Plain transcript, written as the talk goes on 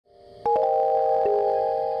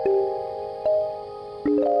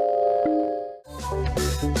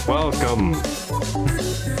Welcome.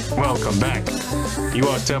 Welcome back. You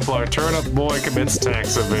are Templar Turnip Boy commits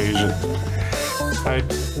tax evasion.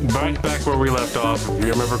 Right back where we left off, if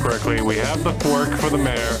you remember correctly, we have the fork for the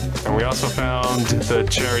mayor, and we also found the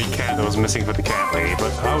cherry cat that was missing for the cat lady,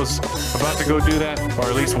 but I was about to go do that, or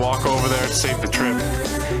at least walk over there to save the trip.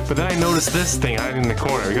 But then I noticed this thing hiding in the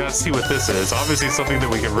corner. We gotta see what this is. Obviously something that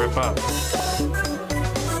we can rip up.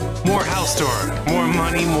 More house tour, more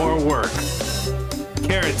money, more work.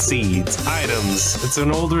 Carrot seeds, items. It's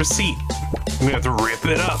an old receipt. I'm gonna have to rip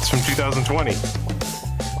it up. It's from 2020.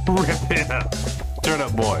 Rip it up.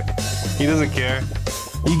 Turnip Boy. He doesn't care.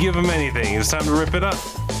 You give him anything. It's time to rip it up.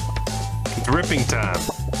 It's ripping time.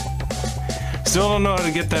 Still don't know how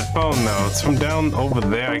to get that phone though. It's from down over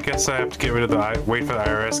there. I guess I have to get rid of wait for the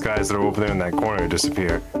IRS guys that are over there in that corner to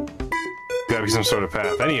disappear. Gotta be some sort of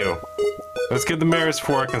path. Anywho, let's get the mayor's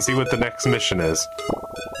fork and see what the next mission is.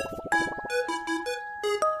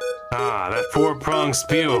 Ah, that four-pronged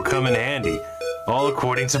spear will come in handy. All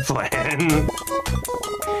according to plan.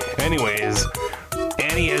 Anyways,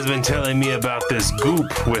 Annie has been telling me about this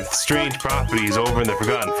goop with strange properties over in the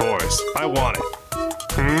Forgotten Forest. I want it.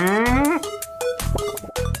 Hmm?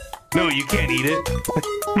 No, you can't eat it.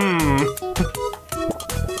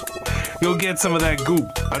 Go get some of that goop.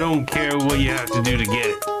 I don't care what you have to do to get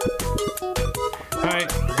it. Alright,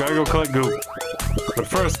 gotta go collect goop. But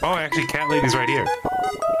first, oh, actually, cat lady's right here.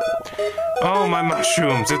 Oh, my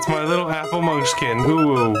mushrooms. It's my little apple munchkin.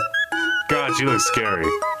 Ooh. God, she looks scary.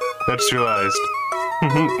 I just realized.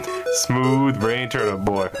 Smooth brain turnip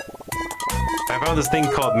boy. I found this thing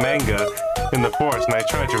called manga in the forest and I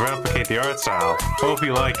tried to replicate the art style. Hope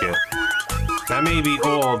you like it. I may be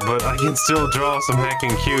old, but I can still draw some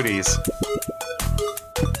heckin' cuties.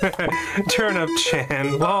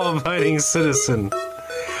 Turnip-chan, law-abiding citizen.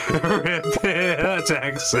 Rip it,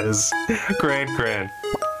 taxes. Cran.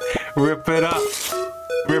 Rip it up.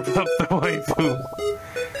 Rip up the waifu.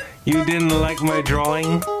 You didn't like my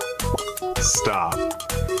drawing? Stop.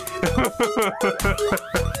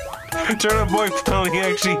 Turnip Boy finally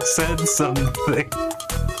actually said something.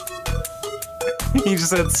 He just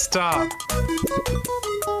said stop.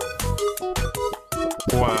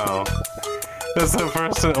 Wow. That's the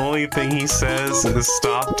first and only thing he says is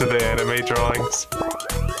stop to the anime drawings.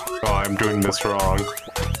 Oh, I'm doing this wrong.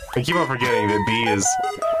 I keep on forgetting that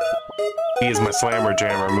B is my slammer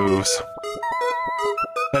jammer moves.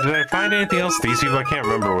 Now, did I find anything else? These people, I can't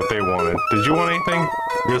remember what they wanted. Did you want anything?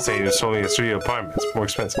 Real estate is only a studio apartment. It's more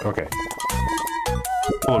expensive. Okay.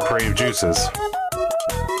 Full of creative juices.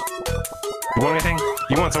 You want anything?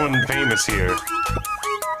 You want someone famous here.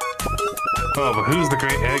 Oh, but who's the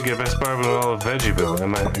great egg at best barber in all of Veggieville?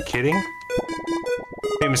 Am I kidding?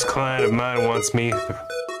 Famous client of mine wants me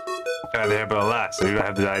out there, but alas, I do not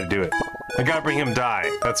have the dye to do it. I gotta bring him dye.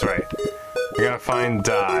 That's right. I gotta find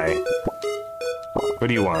dye. What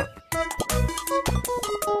do you want?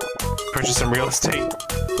 Purchase some real estate?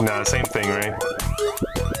 Nah, same thing, right?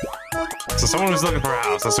 So someone who's looking for a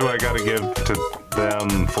house, that's who I gotta give to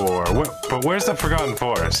them for. But where's the Forgotten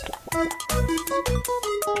Forest?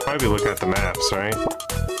 Probably be looking at the maps, right?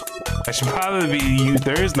 I should probably be...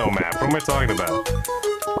 There is no map. What am I talking about?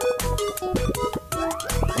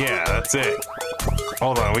 Yeah, that's it.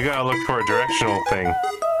 Hold on, we gotta look for a directional thing.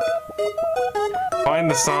 Find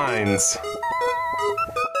the signs.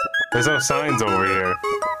 There's no signs over here.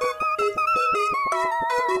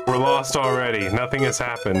 We're lost already. Nothing has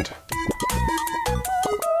happened.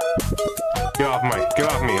 Get off me. Get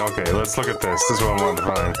off me. Okay, let's look at this. This is what I wanted to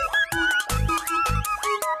find.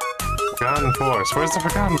 Forgotten Forest. Where's the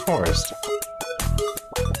Forgotten Forest?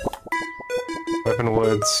 Weapon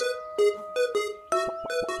Woods.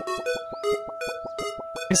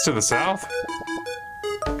 East to the south?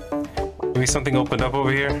 Maybe something opened up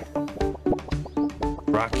over here?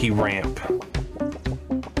 Rocky ramp.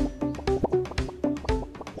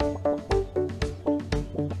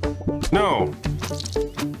 No!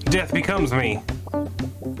 Death becomes me.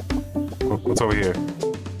 What's over here?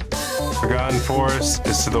 Forgotten Forest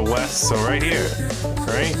is to the west, so right here,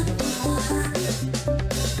 right?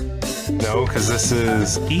 No, because this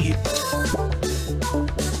is east.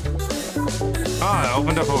 Ah, it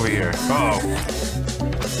opened up over here. Oh.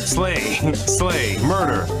 Slay,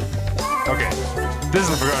 murder. Okay, this is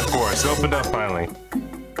the Forgotten Forest. It opened up finally.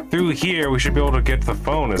 Through here, we should be able to get to the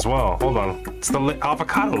phone as well. Hold on. It's the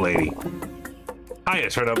avocado lady. Hiya,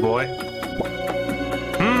 Turnip Boy.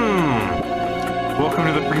 Welcome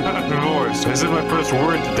to the Forgotten Forest. This is my first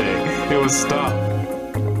word today. It was stop.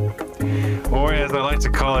 Or as I like to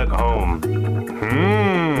call it, home.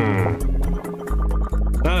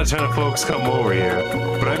 Not Not a ton of folks come over here,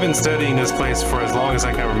 but I've been studying this place for as long as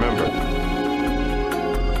I can remember.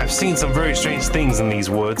 I've seen some very strange things in these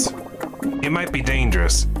woods. It might be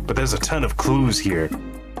dangerous, but there's a ton of clues here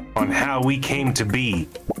on how we came to be.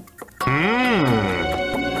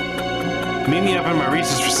 Meet me up in my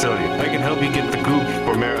research facility. I can help you get the goop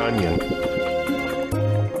for Mayor Onion.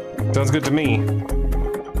 Sounds good to me.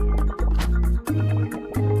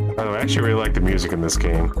 Oh, I actually really like the music in this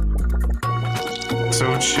game.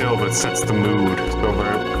 So chill, but sets the mood.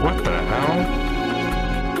 What the hell?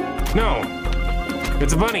 No!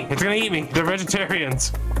 It's a bunny! It's gonna eat me! They're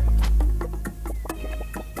vegetarians!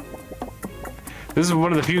 This is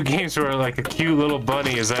one of the few games where like a cute little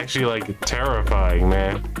bunny is actually like terrifying,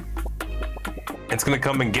 man. It's gonna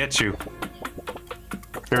come and get you.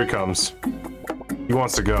 Here it comes. He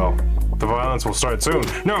wants to go. The violence will start soon.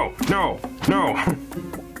 No! No! No!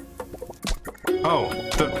 Oh,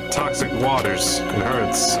 the toxic waters. It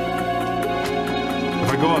hurts. If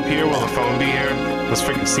I go up here, will the phone be here? Let's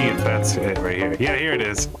freaking see if that's it right here. Yeah, here it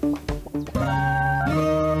is.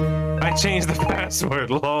 I changed the password,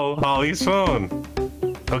 lol. Holly's phone.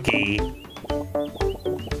 Okay.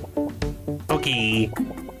 Okay.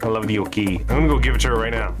 I love the okay. I'm gonna go give it to her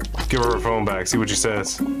right now. Give her her phone back, see what she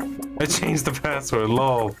says. I changed the password,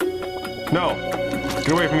 lol. No!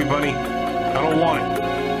 Get away from me, bunny. I don't want it.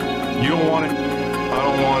 You don't want it. I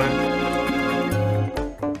don't want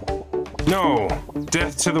it. No!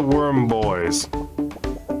 Death to the worm boys.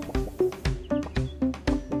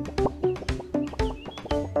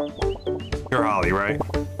 You're Holly, right?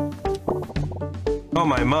 Oh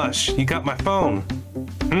my mush, you got my phone.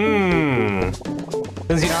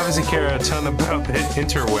 Since you obviously care a ton about the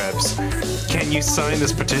interwebs, can you sign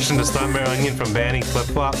this petition to stop Mayor Onion from banning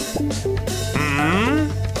flip-flop?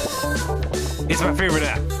 It's my favorite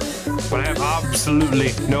app, but I have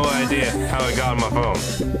absolutely no idea how it got on my phone.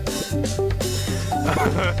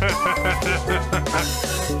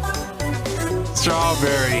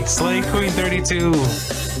 Strawberry, Slay Queen 32.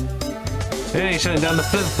 Hey, shutting down the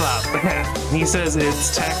flip-flop. He says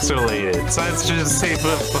it's tax related. Signs should just say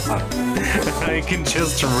flip-flop. I can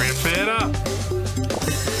just rip it up.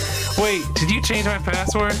 Wait, did you change my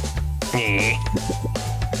password?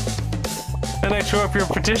 And I tore up your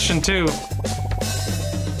petition too.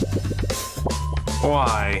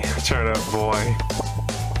 Why, Turnip boy?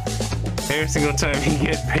 Every single time you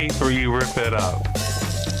get paper, you rip it up.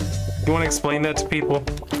 You want to explain that to people?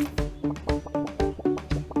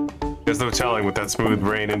 There's no telling with that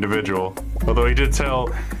smooth-brained individual. Although he did tell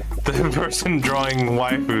the person drawing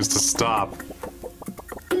waifus to stop.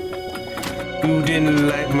 You didn't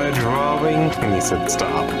like my drawing? And he said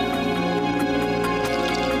stop.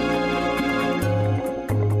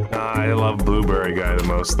 I love Blueberry Guy the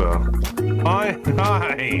most, though. Hi!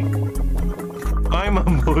 I'm a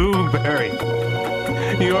blueberry.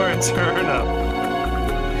 You're a turnip.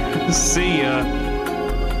 See ya.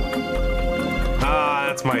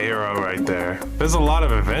 That's my hero right there. There's a lot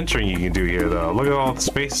of adventuring you can do here, though. Look at all the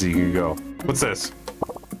spaces you can go. What's this?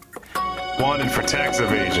 Wanted for tax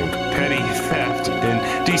evasion, petty theft,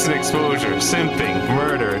 indecent exposure, simping,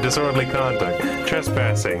 murder, disorderly conduct,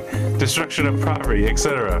 trespassing, destruction of property,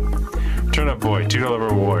 etc. Turnip boy, $2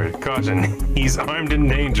 reward. Caution, he's armed and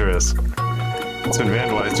dangerous. It's been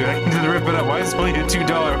vandalized, dude. I can just rip it up. Why is it only a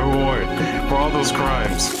 $2 reward for all those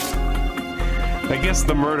crimes? I guess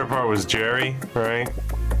the murder part was Jerry, right?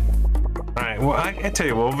 Alright, well, I tell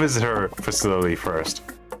you, we'll visit her facility first.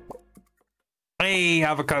 Hey,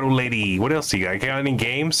 avocado lady, what else you got? Got any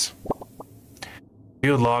games?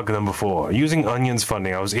 Field log number 4. Using Onion's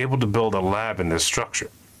funding, I was able to build a lab in this structure.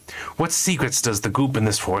 What secrets does the goop in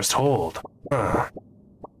this forest hold? Huh.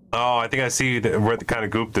 Oh, I think I see where the kind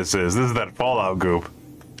of goop this is. This is that Fallout goop.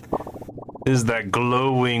 This is that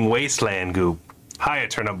glowing wasteland goop. Hiya,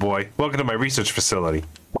 Turnip boy. Welcome to my research facility.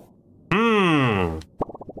 I've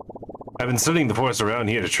been studying the forest around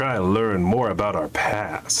here to try and learn more about our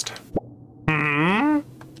past. Not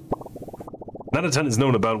a ton is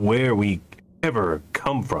known about where we ever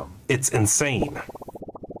come from. It's insane.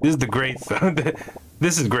 This is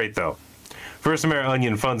great though. First Mayor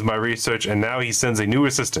Onion funds my research, and now he sends a new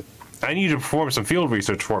assistant. I need you to perform some field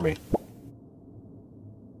research for me.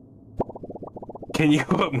 Can you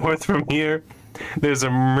go up north from here? There's a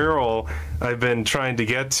mural I've been trying to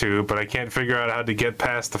get to, but I can't figure out how to get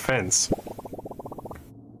past the fence.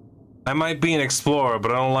 I might be an explorer,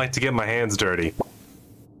 but I don't like to get my hands dirty.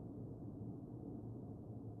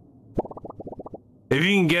 If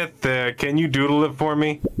you can get there, can you doodle it for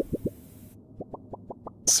me?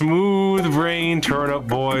 Smooth brain turnip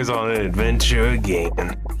boys on an adventure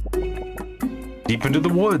again. Deep into the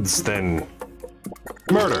woods, then.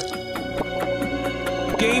 Murder.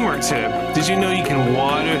 Gamer tip. Did you know you can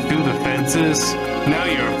water through the fences? Now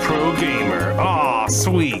you're a pro gamer. Aw,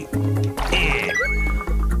 sweet. Eh.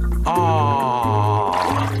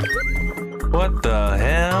 Aw. What the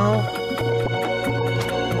hell?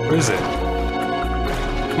 Where is it?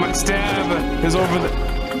 My stab is over the...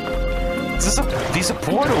 Is this these are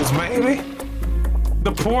portals, maybe?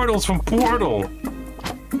 The portals from Portal.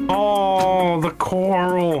 Oh, the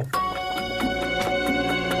coral.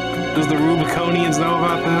 Does the Rubiconians know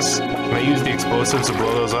about this? Can I use the explosives to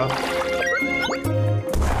blow those up?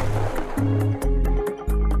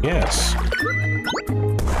 Yes.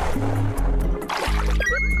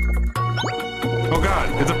 Oh god,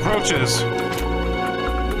 it approaches.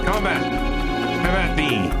 Combat. Have at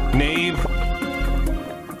thee, knave.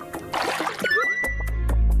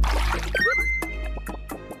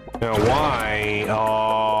 Now why?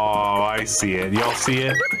 Oh, I see it. Y'all see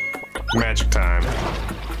it? Magic time.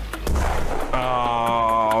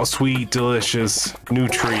 Oh, sweet, delicious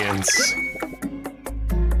nutrients.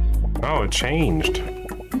 Oh, it changed.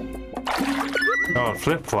 Oh, it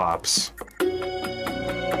flip-flops.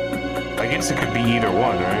 I guess it could be either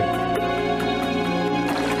one, right?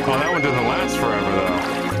 Oh, that one doesn't last forever, though.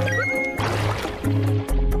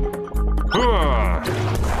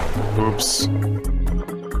 Oops.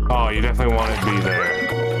 Oh, you definitely want it to be there.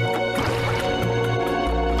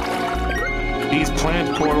 These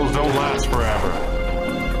plant portals don't last forever.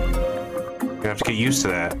 You have to get used to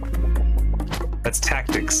that. That's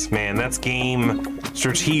tactics, man. That's game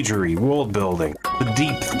strategery, world building. The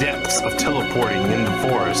deep depths of teleporting in the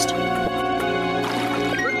forest.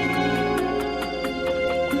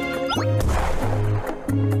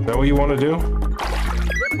 Is that what you want to do?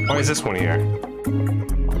 Why is this one here?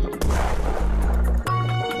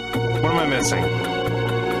 What am I missing?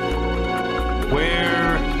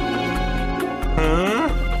 Where? Huh?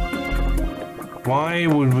 Why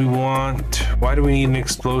would we want... Why do we need an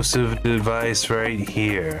explosive device right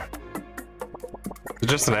here? Is it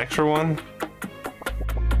just an extra one?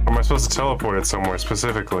 Or am I supposed to teleport it somewhere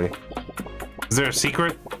specifically? Is there a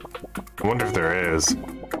secret? I wonder if there is.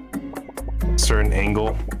 A certain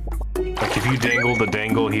angle. Like if you dangle the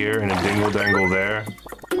dangle here and a dingle dangle there,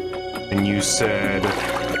 and you said...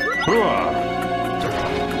 Hooah!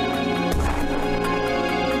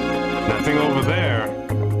 Nothing over there.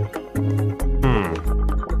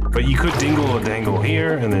 But you could dingle a dangle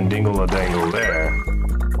here, and then dingle a dangle there.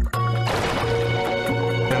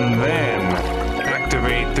 And then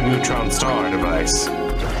activate the neutron star device.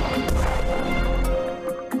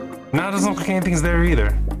 No, it doesn't look like anything's there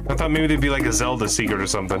either. I thought maybe they'd be like a Zelda secret or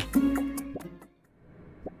something.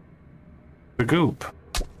 The goop.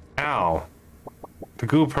 Ow. The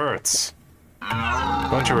goop hurts.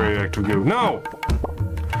 Bunch of radioactive goop. No!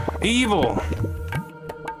 Evil!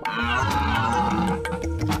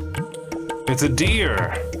 It's a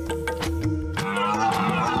deer!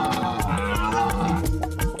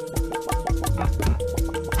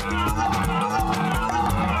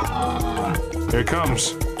 Here it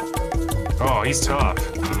comes. Oh, he's tough.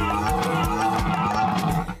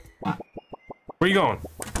 Where you going?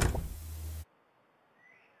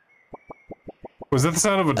 Was that the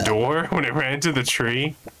sound of a door when it ran into the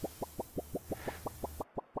tree?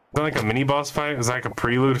 Was that like a mini-boss fight? Was that like a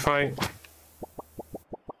prelude fight?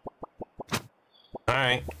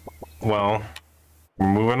 Alright. Well, we're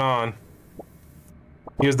moving on.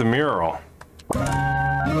 Here's the mural.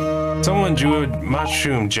 Someone drew a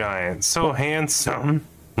mushroom giant. So handsome.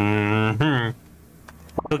 Mm-hmm.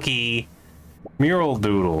 Cookie. Mural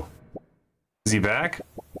doodle. Is he back?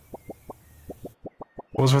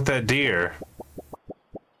 What was with that deer?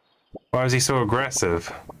 Why is he so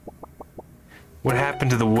aggressive? What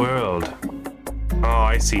happened to the world? Oh,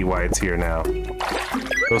 I see why it's here now.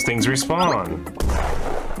 Those things respawn.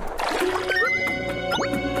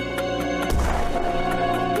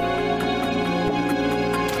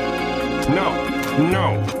 No,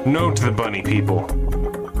 no, no to the bunny people.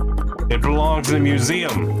 It belongs in the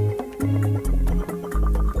museum.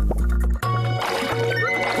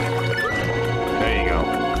 There you go.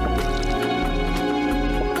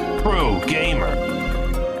 Pro gamer.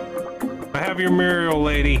 I have your mural,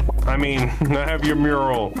 lady. I mean, I have your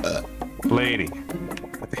mural, lady.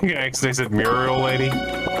 I think I actually said mural, lady. Oh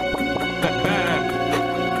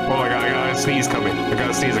my god, I got a sneeze coming. I got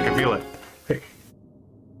a sneeze, I can feel it.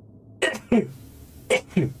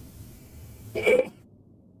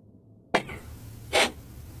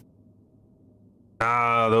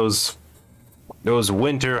 Ah, those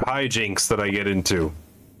winter hijinks that I get into.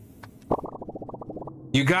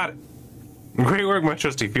 You got it. Great work, my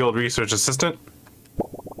trusty field research assistant.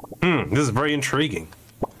 This is very intriguing.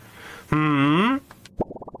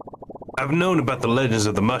 I've known about the legends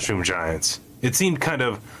of the mushroom giants. It seemed kind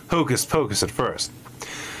of hocus pocus at first,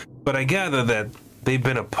 but I gather that they've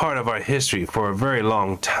been a part of our history for a very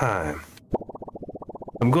long time.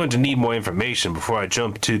 I'm going to need more information before I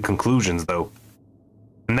jump to conclusions, though.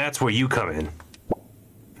 And that's where you come in.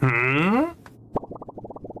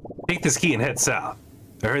 Take this key and head south.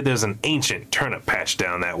 I heard there's an ancient turnip patch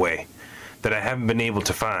down that way that I haven't been able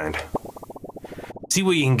to find. See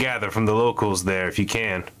what you can gather from the locals there if you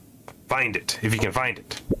can. Find it, if you can find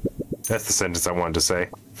it. That's the sentence I wanted to say.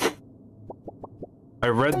 I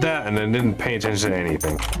read that and then didn't pay attention to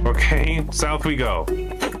anything. Okay, south we go.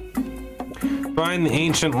 Find the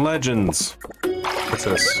ancient legends. What's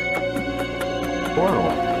this? Portal.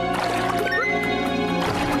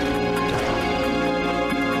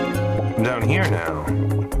 I'm down here now.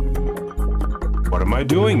 What am I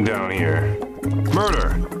doing down here?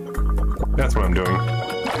 Murder! That's what I'm doing.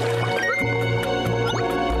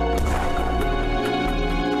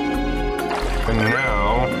 And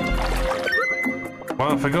now...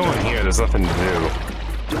 well, if I go in here, there's nothing to do.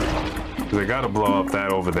 Because I gotta blow up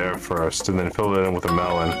that over there first, and then fill it in with a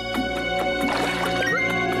melon.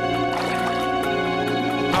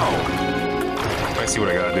 Oh! I see what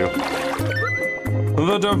I gotta do.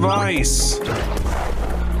 The device! Then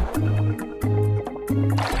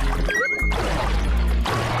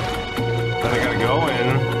I gotta go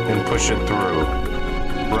in and push it through.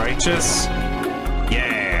 Righteous?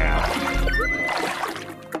 Yeah!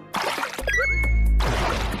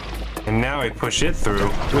 And now I push it through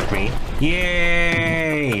with me.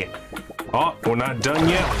 Yay! Oh, we're not done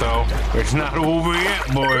yet, though. It's not over yet,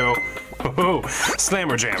 boyo. Oh,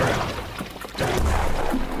 slammer jammer.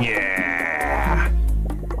 Yeah!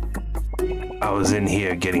 I was in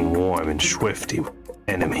here getting warm and swifty with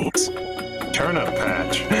enemies. Turnip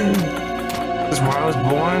patch. This is where I was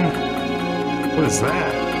born? What is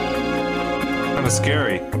that? Kind of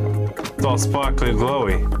scary. It's all sparkly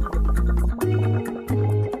glowy.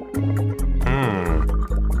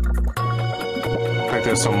 Like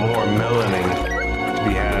there's some more melanin to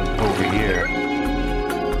be had over here.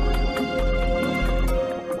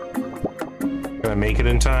 Can I make it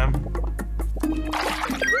in time?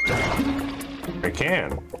 I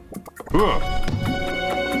can. Ugh.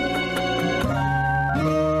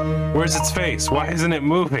 Where's its face? Why isn't it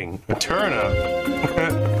moving? A turnip.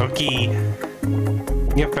 Okay.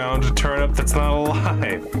 You found a turnip that's not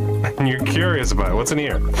alive. And you're curious about it. What's in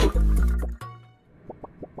here?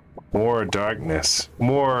 More darkness.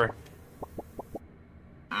 More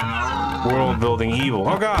world-building evil.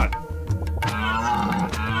 Oh god!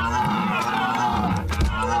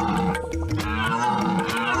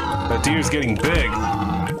 That deer's getting big.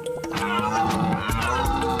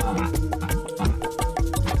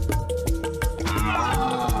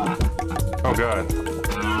 Oh god.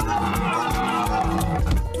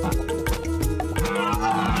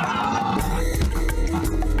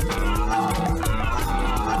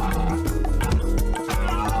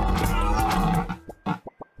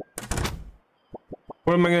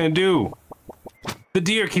 What am I gonna do? The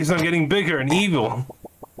deer keeps on getting bigger and evil.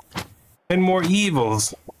 And more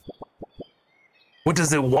evils. What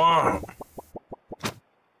does it want?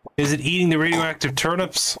 Is it eating the radioactive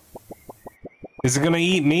turnips? Is it gonna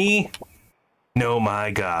eat me? No,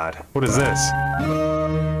 my god. What is this?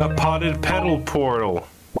 A potted petal portal.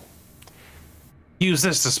 Use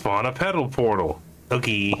this to spawn a petal portal.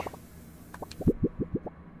 Okay.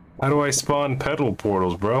 How do I spawn petal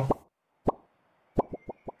portals, bro?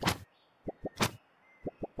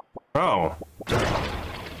 Oh.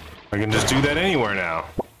 I can just do that anywhere now.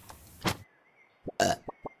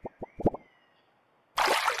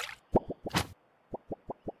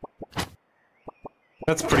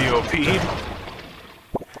 That's pretty OP.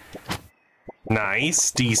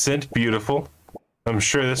 Nice, decent, beautiful. I'm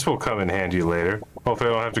sure this will come in handy later. Hopefully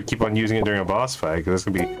I don't have to keep on using it during a boss fight, because this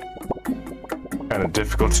could be kind of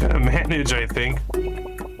difficult to manage, I think.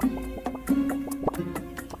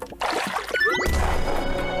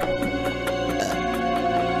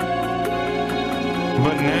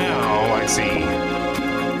 But now, I see.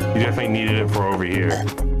 You definitely needed it for over here.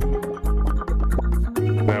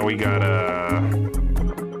 Now we gotta...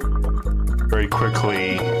 very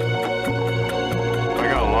quickly... I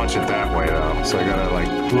gotta launch it that way though. So I gotta like...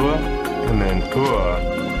 and then...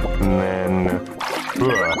 and then...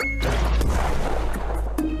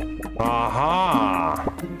 Aha!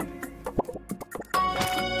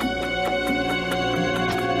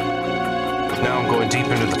 Now I'm going deep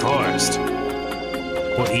into the forest.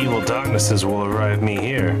 What evil darknesses will arrive me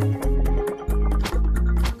here?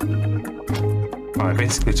 Oh, I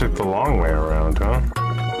basically took the long way around, huh?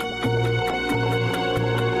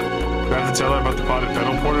 Do I have to tell her about the potted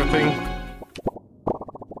fennel porter thing?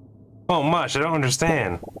 Oh, much. I don't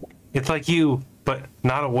understand. It's like you, but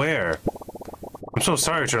not aware. I'm so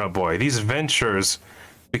sorry, Turnip Boy. These adventures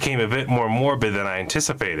became a bit more morbid than I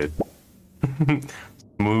anticipated.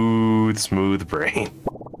 Smooth brain.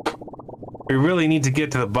 We really need to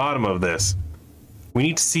get to the bottom of this. We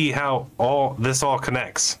need to see how this all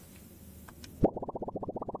connects.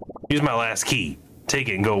 Use my last key. Take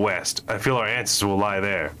it and go west. I feel our answers will lie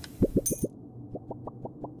there.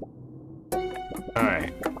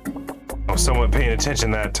 Alright. I was somewhat paying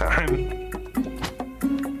attention that time.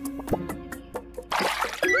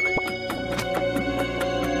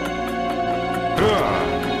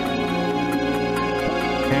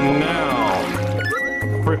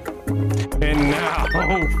 And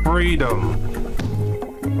now, freedom.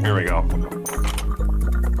 Here we go.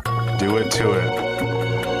 Do it to it.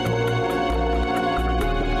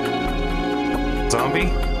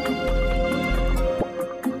 Zombie?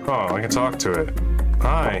 Oh, I can talk to it.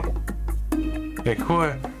 Hi. Hey,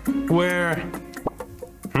 where?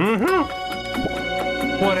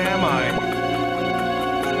 What am I?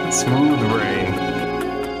 Smooth brain.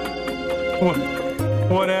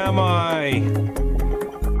 What am I?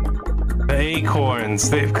 The acorns,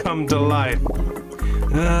 they've come to life.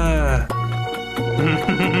 I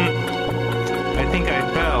think I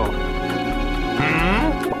fell.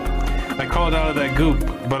 I crawled out of that goop,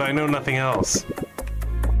 but I know nothing else.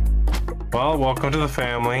 Well, welcome to the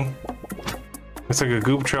family. Looks like a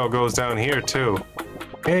goop trail goes down here, too.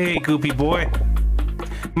 Hey, goopy boy.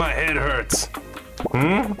 My head hurts.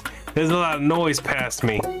 There's a lot of noise past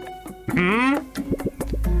me.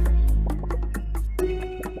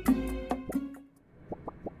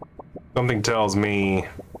 Something tells me...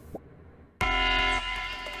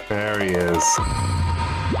 There he is.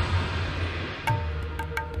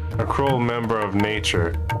 A cruel member of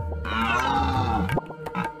nature.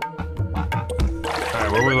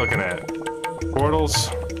 Alright, what are we looking at? Portals?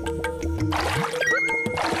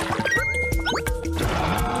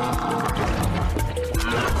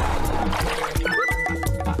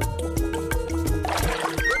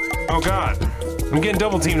 Oh god! I'm getting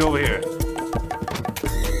double teamed over here.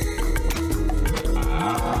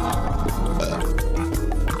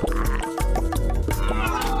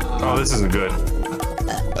 Oh, this isn't good.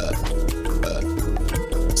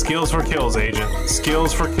 Skills for kills, Agent.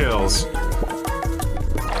 Skills for kills.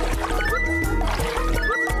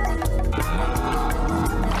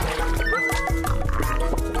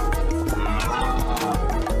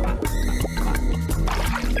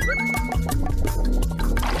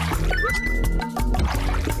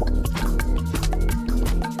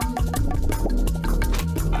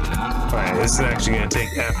 Alright, this is actually gonna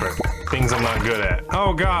take effort. Things I'm not good at.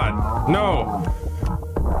 Oh god! No!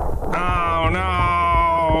 Oh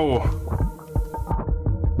no!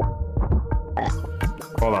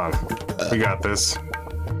 Hold on. We got this.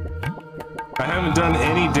 I haven't done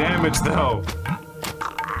any damage though.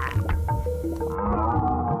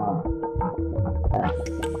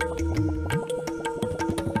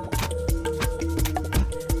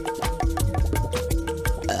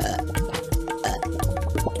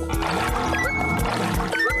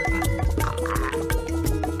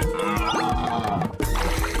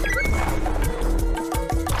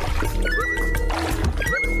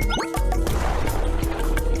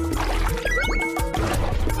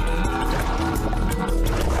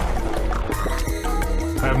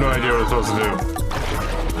 I have no idea what I'm supposed to do.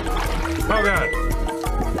 Oh god!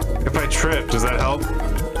 If I trip, does that help?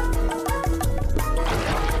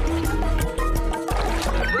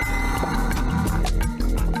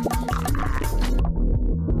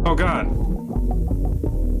 Oh god!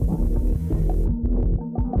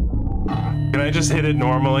 Can I just hit it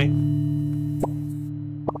normally?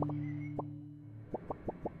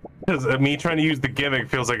 Because me trying to use the gimmick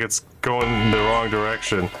feels like it's going in the wrong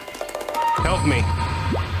direction. Help me!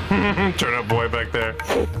 Turnip boy back there.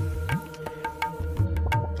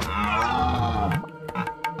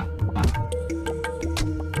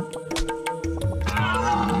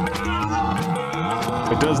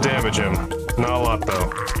 It does damage him. Not a lot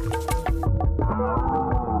though.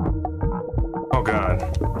 Oh god.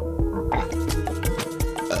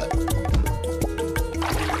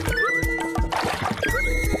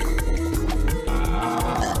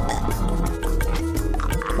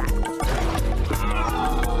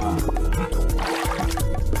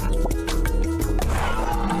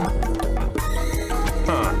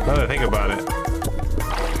 Now that I think about it,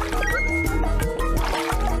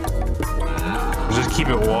 just keep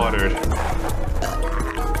it watered.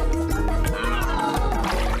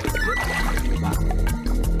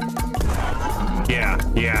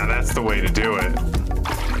 Yeah, that's the way to do it.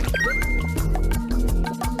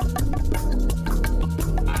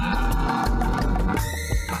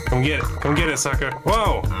 Come get it, sucker.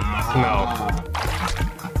 Whoa! No.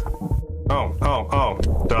 Oh,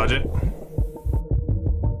 dodge it.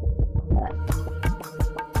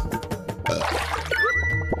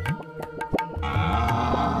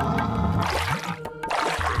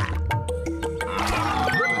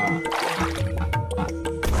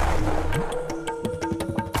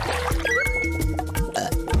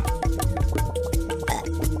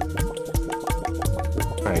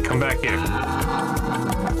 Alright, come back here.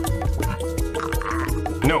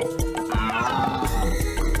 No.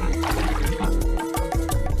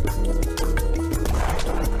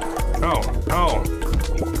 Oh.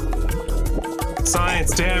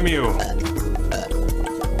 Science, damn you.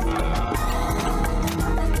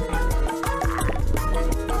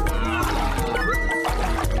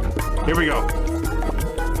 Here we go.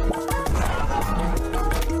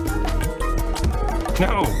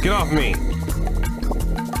 No, get off me.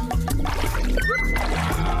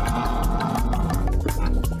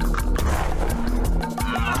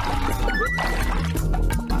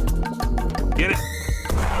 Get it.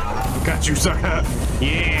 Got you, sucker.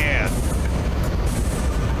 Yeah.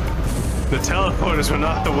 The teleporters were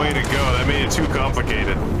not the way to go. That made it too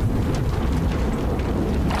complicated.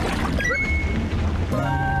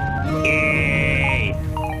 Yay!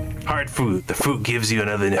 Heart food. The fruit gives you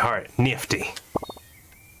another heart. Nifty.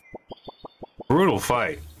 Brutal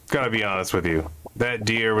fight. Gotta be honest with you. That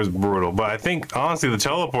deer was brutal, but I think, honestly, the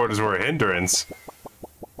teleporters were a hindrance.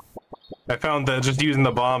 I found that just using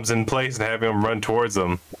the bombs in place and having them run towards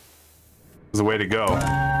them was the way to go.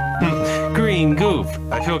 Green goof.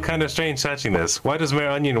 I feel kind of strange touching this. Why does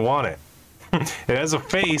Mayor Onion want it? It has a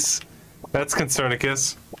face. That's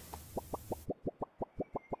Concernicus.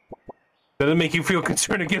 Does it make you feel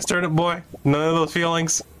Concernicus, Turnip Boy? None of those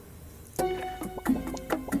feelings?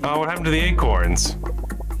 Oh, what happened to the acorns?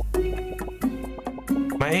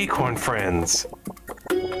 My acorn friends.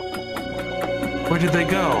 Where did they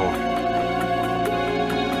go?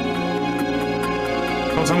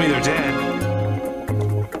 Don't tell me they're dead.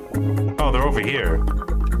 Oh, they're over here.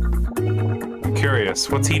 I'm curious,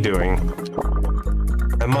 what's he doing?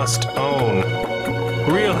 I must own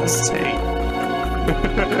real estate.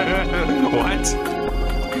 What?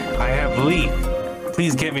 I have leaf.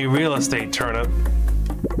 Please get me real estate, Turnip.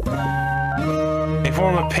 A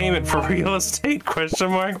form of payment for real estate?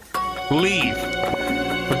 Question mark? Leave.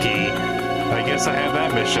 Okay, I guess I have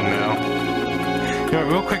that mission now. You know,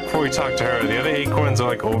 real quick before we talk to her, the other acorns are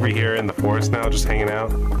like over here in the forest now, just hanging out,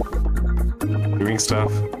 doing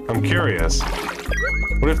stuff. I'm curious.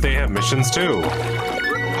 What if they have missions too?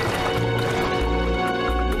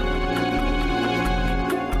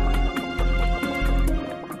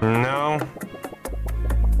 No.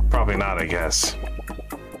 Probably not, I guess.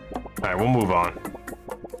 Alright, we'll move on.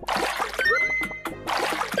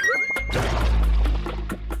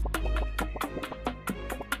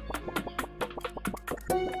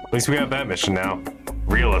 At least we have that mission now.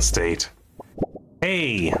 Real estate.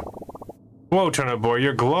 Hey! Whoa, Turnip Boy,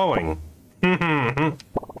 you're glowing. Not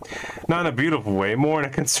in a beautiful way, more in a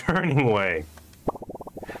concerning way.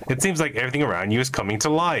 It seems like everything around you is coming to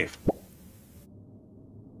life.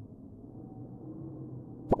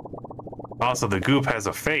 Also, the goop has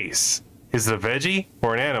a face. Is it a veggie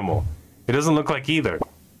or an animal? It doesn't look like either.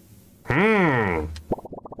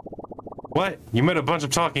 What? You met a bunch of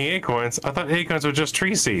talking acorns? I thought acorns were just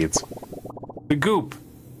tree seeds. The goop.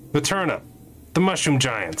 The turnip. The mushroom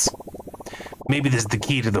giants. Maybe this is the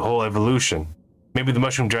key to the whole evolution. Maybe the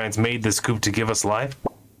mushroom giants made this goop to give us life?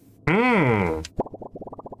 I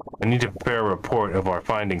need to prepare a report of our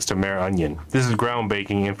findings to Mayor Onion. This is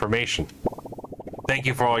groundbreaking information. Thank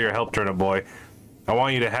you for all your help, Turnip Boy. I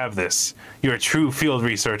want you to have this. You're a true field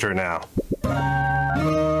researcher now.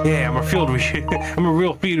 Yeah, I'm a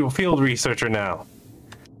real field researcher now.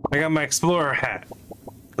 I got my explorer hat.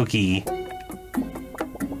 Okay.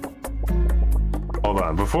 Hold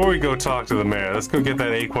on, before we go talk to the mayor, let's go get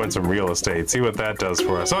that acorn some real estate, see what that does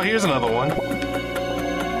for us. Oh, here's another one.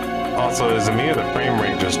 Also, is it me or the frame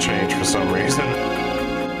rate just changed for some reason?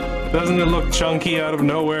 Doesn't it look chunky out of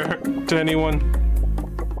nowhere to anyone?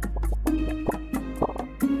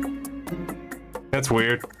 That's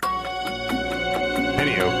weird.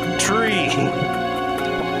 Anywho, tree!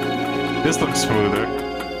 This looks smoother.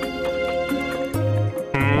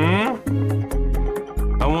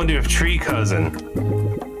 I wonder if tree cousin.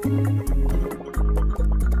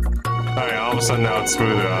 Alright, all of a sudden now it's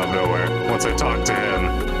smoother out of nowhere. Once I talk to him.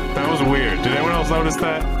 That was weird. Did anyone else notice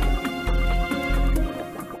that?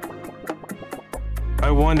 I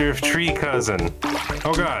wonder if tree cousin.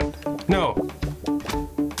 Oh god, no.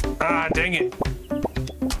 Ah, dang it.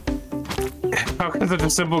 How can such a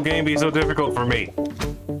simple game be so difficult for me?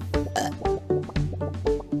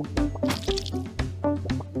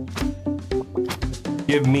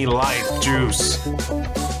 Give me life juice.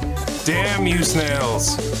 Damn you,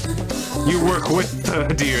 snails. You work with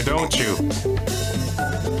the deer, don't you?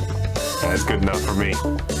 That's good enough for me.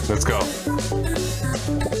 Let's go.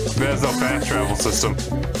 There's no fast travel system.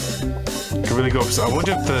 Can really go. So I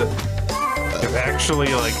wonder if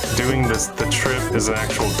actually like doing the trip is an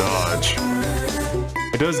actual dodge.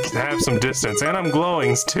 It does have some distance, and I'm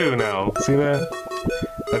glowing too now. See that?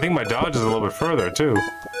 I think my dodge is a little bit further too.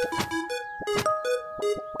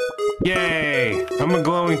 Yay! I'm a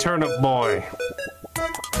glowing turnip boy.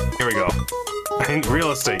 Here we go.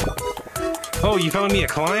 Real estate. Oh, you found me a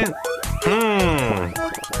client?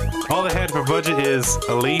 All they had for budget is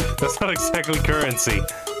a leaf. That's not exactly currency.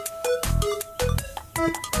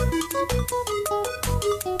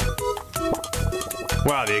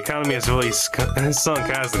 Wow, the economy has really sunk,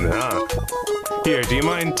 hasn't it, huh? Here, do you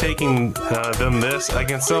mind taking them this? I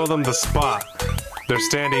can sell them the spot they're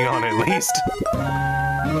standing on at least.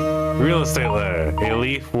 Real estate letter. A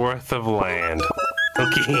leaf worth of land.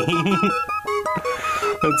 Okay.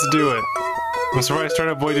 Let's do it. I'm surprised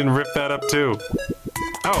Turnip Boy didn't rip that up too.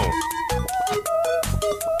 Oh.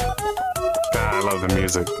 Ah, I love the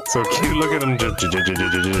music. So cute. Look at him.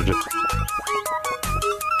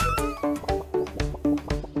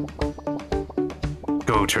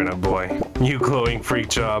 Go, Turnip Boy. You glowing freak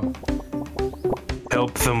job.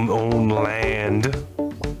 Help them own land.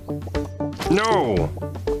 No!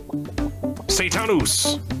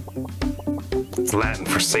 Satanus! It's Latin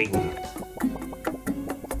for Satan.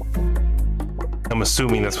 I'm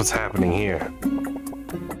assuming that's what's happening here.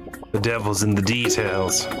 The devil's in the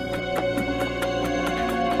details.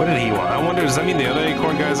 What did he want? I wonder, does that mean the other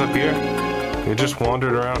acorn guy's up here? He just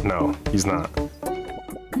wandered around? No, he's not.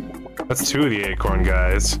 That's two of the acorn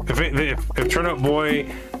guys. If Turnip Boy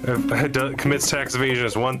commits tax evasion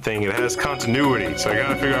as one thing, it has continuity, so I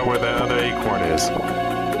gotta figure out where that other acorn is.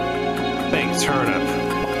 Thanks, Turnip.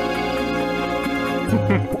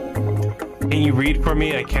 Can you read for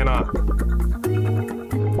me? I cannot.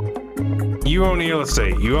 You own real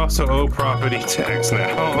estate. You also owe property tax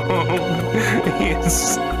now.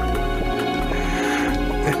 Yes.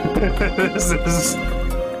 This is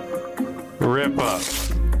rip up.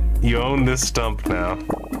 You own this stump now.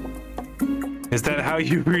 Is that how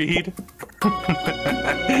you read?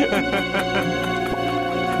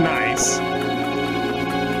 Nice.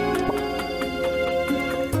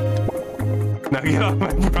 Now get off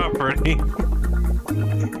my property.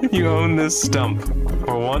 You own this stump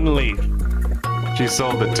for one leaf. She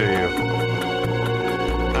sold it to you.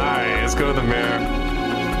 Alright, let's go to the mayor.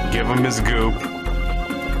 Give him his goop.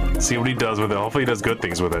 See what he does with it. Hopefully he does good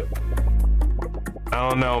things with it. I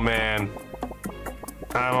don't know, man.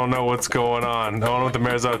 I don't know what's going on. I don't know what the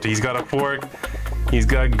mayor's up to. He's got a fork. He's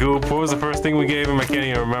got goop. What was the first thing we gave him? I can't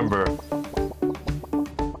even remember.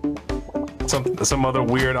 Some other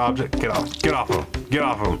weird object. Get off. Get off him. Get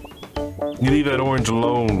off him. You leave that orange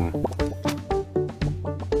alone.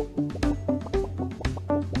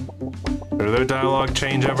 Did their dialogue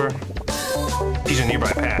change ever? He's a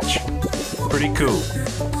nearby patch. Pretty cool.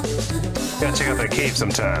 Gotta check out that cave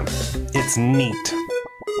sometime. It's neat.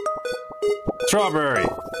 Strawberry!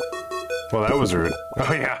 Well, that was rude.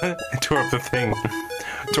 Oh yeah, I tore up the thing.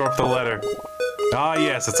 Tore up the letter. Ah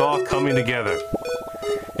yes, it's all coming together.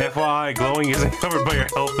 FYI, glowing isn't covered by your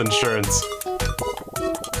health insurance.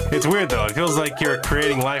 It's weird though, it feels like you're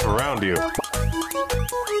creating life around you.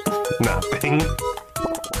 Nothing.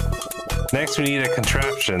 Next we need a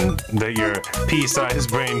contraption that your pea-sized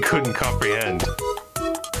brain couldn't comprehend.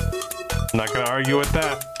 Not gonna argue with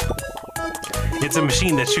that. It's a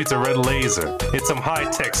machine that shoots a red laser. It's some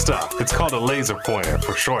high-tech stuff. It's called a laser pointer,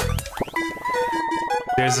 for short.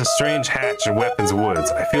 There's a strange hatch in Weapons Woods.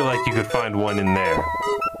 I feel like you could find one in there.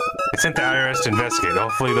 I sent the IRS to investigate.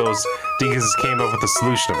 Hopefully those dinguses came up with a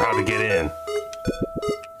solution of how to get in.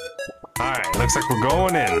 Alright, looks like we're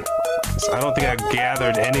going in. So I don't think I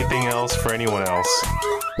gathered anything else for anyone else.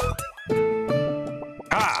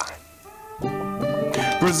 Ah!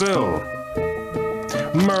 Brazil!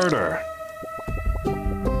 Murder!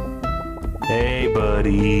 Hey,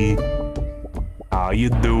 buddy. How you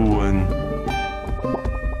doing?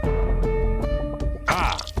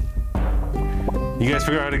 Ah! You guys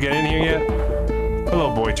figure out how to get in here yet?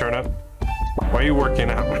 Hello, boy Turnip. Why are you working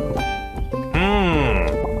out?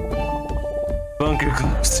 Bunker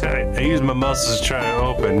close tight. I used my muscles to try to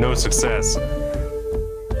open. No success.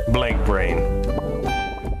 Blank brain.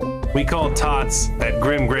 We called Tots at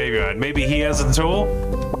Grim Graveyard. Maybe he has a tool?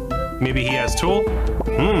 Maybe he has tool?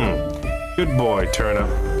 Good boy, Turnip.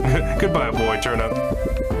 Goodbye, boy, Turnip.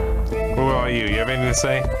 What about you? You have anything to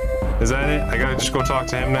say? Is that it? I gotta just go talk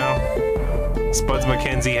to him now? Spuds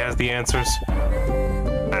McKenzie has the answers.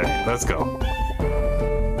 Alright, let's go.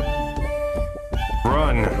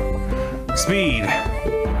 Run. Speed.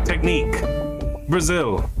 Technique.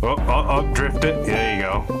 Brazil. Oh, drift it. There you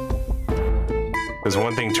go. There's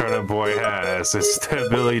one thing Turnip Boy has, is the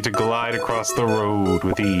ability to glide across the road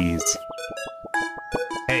with ease.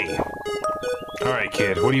 Hey. Alright,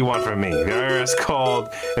 kid, what do you want from me? The IRS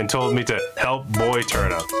called and told me to help Boy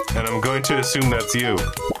Turnip, and I'm going to assume that's you.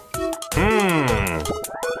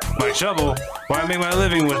 My shovel? Why make my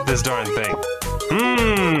living with this darn thing?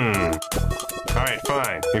 Alright,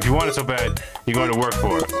 fine. If you want it so bad, you're going to work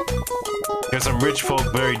for it. There's some rich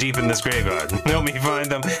folk buried deep in this graveyard. Help me find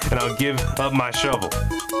them, and I'll give up my shovel.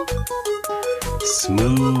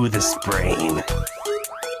 Smoothest brain.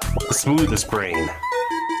 The smoothest brain.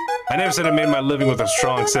 I never said I made my living with a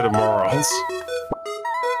strong set of morals.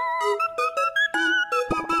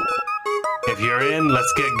 If you're in,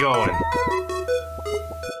 let's get going.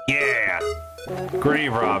 Yeah!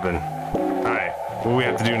 Grave robbing. Alright, what do we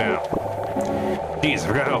have to do now? Jeez, I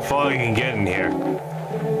forgot how far you can get in here.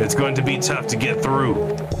 It's going to be tough to get through.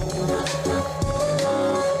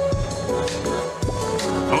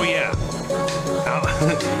 Oh yeah.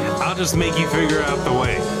 I'll just make you figure out the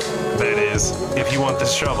way. That is, if you want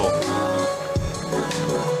this shovel.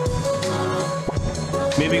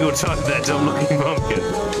 Maybe go talk to that dumb-looking pumpkin.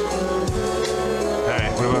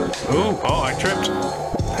 Alright, what about... Ooh, oh, I tripped.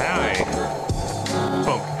 Hi.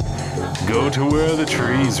 Pumpkin. Go to where the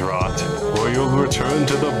trees rot, or you'll return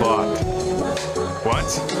to the bot. What?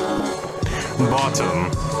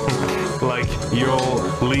 Bottom. Like, you'll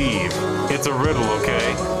leave. It's a riddle,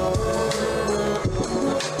 okay?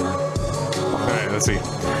 Alright, let's see.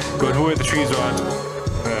 Go to where the trees rot,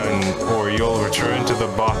 or you'll return to the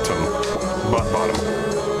bottom. Bottom.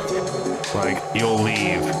 Like, you'll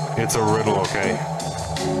leave. It's a riddle, okay?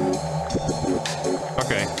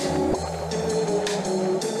 Okay.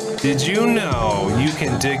 Did you know you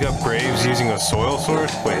can dig up graves using a soil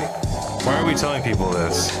sword? Wait. Why are we telling people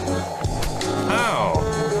this? Oh!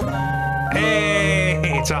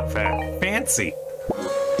 Hey, Top Hat. Fancy.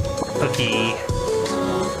 Okay.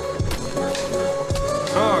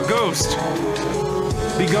 Oh, ghost!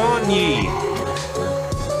 Begone ye!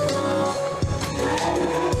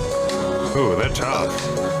 Ooh, they're tough.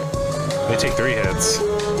 They take 3 hits.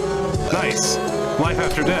 Nice! Life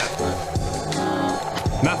after death.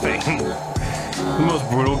 Nothing. The most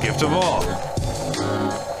brutal gift of all.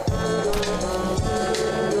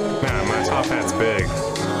 Top Hat's big.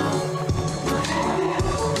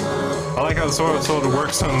 I like how the soil sword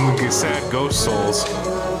works on sad ghost souls.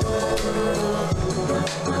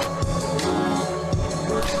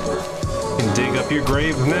 You can dig up your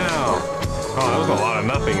grave now. Oh, that was a lot of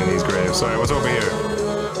nothing in these graves. Sorry, what's over here?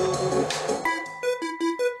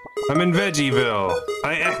 I'm in Veggieville.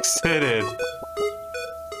 I exited.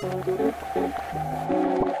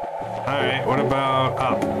 Alright, what about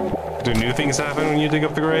up? Do new things happen when you dig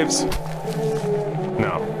up the graves?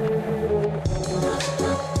 No.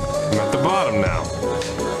 I'm at the bottom now.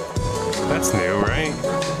 That's new, right?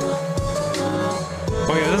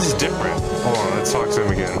 Oh yeah, this is different. Hold on, let's talk to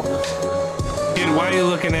him again. Kid, why are you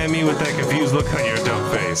looking at me with that confused look on your dumb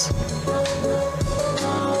face?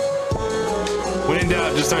 When in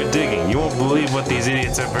doubt, just start digging. You won't believe what these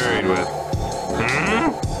idiots are buried with.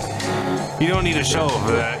 You don't need a shovel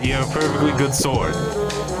for that. You have a perfectly good sword.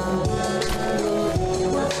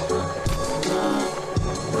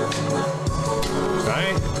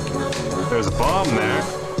 There's a bomb there.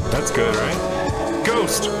 That's good, right?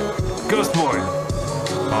 Ghost! Ghost boy!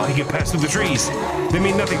 Oh, he can pass through the trees. They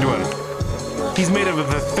mean nothing to him. He's made of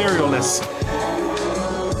etherealness.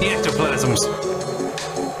 The ectoplasms.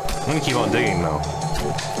 I'm gonna keep on digging, though.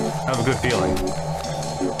 I have a good feeling.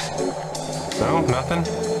 No? Nothing?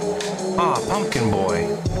 Ah, pumpkin boy.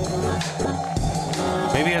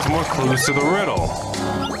 Maybe he has more clues to the riddle.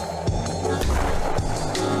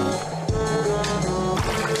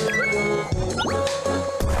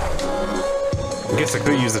 I guess I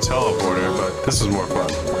could use the teleporter, but this is more fun.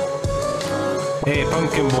 Hey,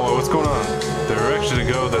 pumpkin boy, what's going on? The direction to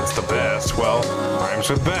go that's the best. Well, rhymes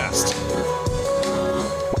with best.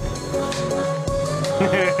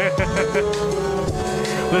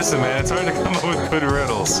 Listen, man, it's hard to come up with good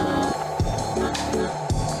riddles.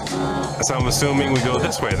 So I'm assuming we go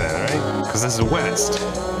this way then, right? Because this is west,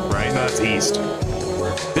 right? No, that's east.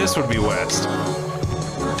 This would be west.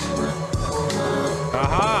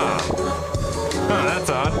 Aha!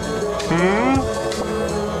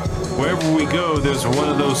 we go, there's one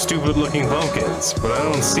of those stupid-looking pumpkins, but I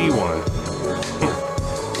don't see one.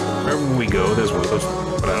 Wherever we go, there's one of those,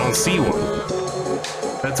 but I don't see one.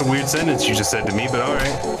 That's a weird sentence you just said to me, but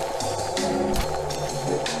alright.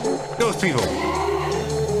 Ghost people!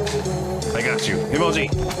 I got you. MLG!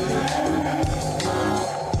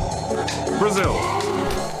 Brazil!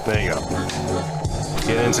 There you go.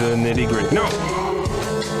 Get into the nitty-gritty. No!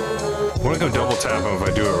 I want to go double tap him if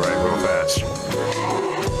I do it right real fast.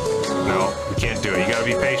 No, you can't do it. You gotta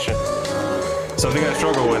be patient. Something I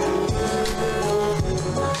struggle with.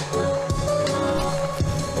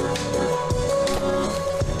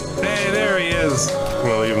 Hey, there he is. I'm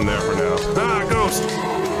gonna leave him there for now. Ah, Ghost!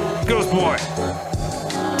 Ghost boy!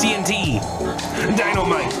 TNT!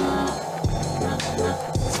 Dynamite!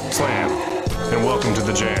 Slam. And welcome to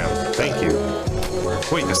the jam. Thank you.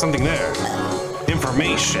 Wait, there's something there.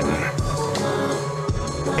 Information.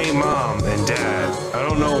 Hey Mom and Dad, I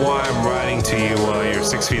don't know why I'm writing to you while you're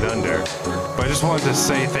 6 feet under, but I just wanted to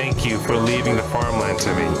say thank you for leaving the farmland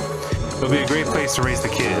to me. It'll be a great place to raise the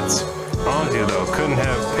kids. Honestly though, couldn't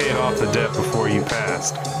have paid off the debt before you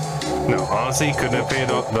passed. No, honestly, couldn't have paid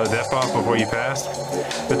off the debt off before you passed?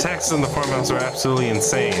 The taxes on the farmhouse are absolutely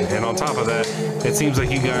insane, and on top of that, it seems like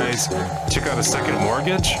you guys took out a second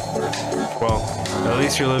mortgage? Well, at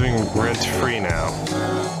least you're living rent-free now.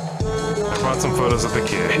 I brought some photos of the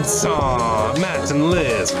kids. Aw, Matt and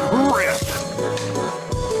Liz. RIP!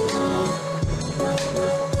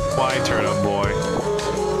 Why, Turnip boy?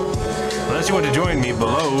 Unless you want to join me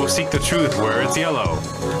below, seek the truth where it's yellow.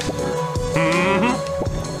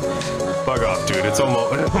 Bug off, dude. It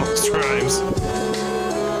almost rhymes.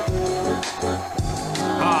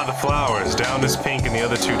 Ah, the flowers. Down is pink and the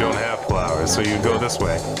other two don't have flowers, so you go this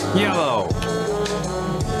way. Yellow!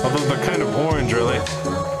 Although they're kind of orange, really.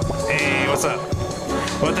 Hey, what's up?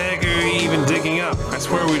 What the heck are you even digging up? I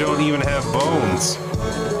swear we don't even have bones.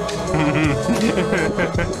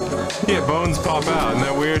 Yeah, bones pop out. Isn't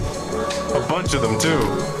that weird? A bunch of them, too.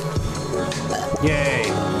 Yay.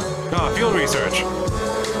 Ah, field research.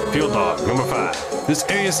 Field dog, number 5. This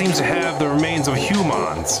area seems to have the remains of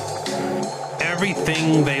humans.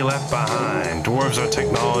 Everything they left behind dwarves our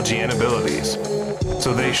technology and abilities.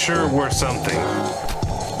 So they sure were something.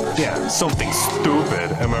 Yeah, something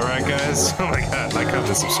stupid. Am I right, guys? Oh my god, like, comment,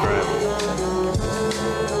 and subscribe.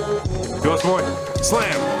 Ghost boy,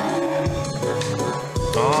 slam!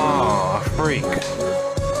 Oh, a freak.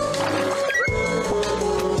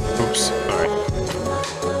 Oops, sorry.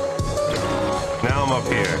 Now I'm up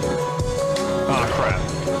here. Oh crap.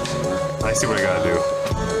 I see what I gotta do.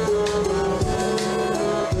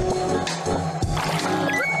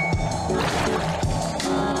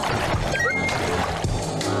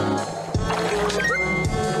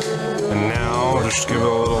 And now just give it a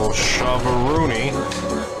little shove-a-rooney.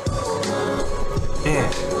 Yeah.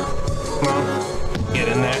 Come on. Get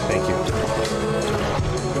in there. Thank you.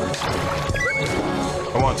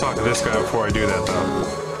 I want to talk to this guy before I do that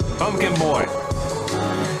though. Pumpkin boy.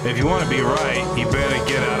 If you want to be right, you better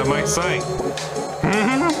get out of my sight.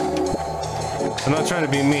 I'm not trying to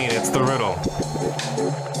be mean, it's the riddle.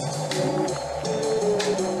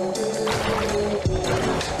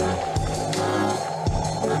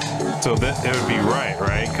 So that it would be right?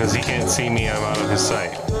 Because he can't see me, I'm out of his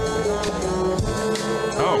sight.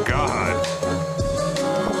 Oh god.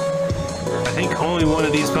 I think only one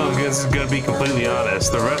of these pumpkins is gonna be completely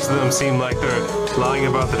honest. The rest of them seem like they're lying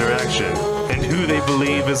about the direction. And who they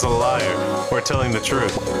believe is a liar or telling the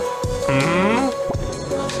truth.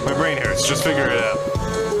 My brain hurts, just figure it out.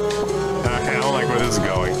 Okay, I don't like where this is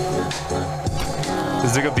going.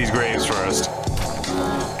 Let's dig up these graves first.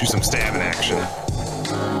 Do some stabbing action.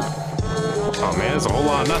 Oh man, there's a whole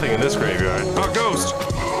lot of nothing in this graveyard. Oh, ghost!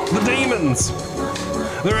 The demons!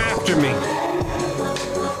 They're after me!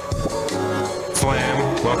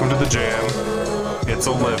 Slam, welcome to the jam. It's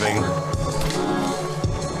a living.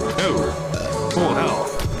 Oh, full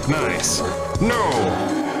health. Nice. No!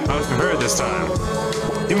 I was prepared this time.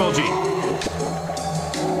 MLG.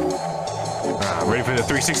 Ready for the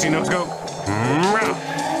 360 no-scope?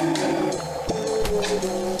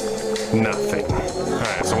 Nothing.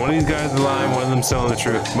 Alright, so one of these guys is lying, one of them's telling the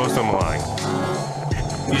truth, most of them are lying.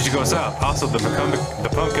 You should go south. Also, the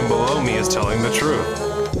pumpkin below me is telling the truth.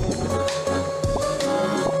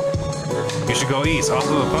 You should go east.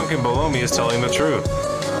 Also, the pumpkin below me is telling the truth.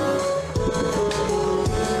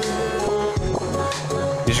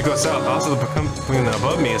 You should go south. Also, the pumpkin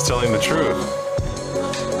above me is telling the truth.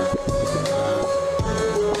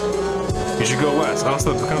 You should go west.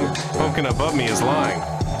 Also, the pumpkin above me is lying.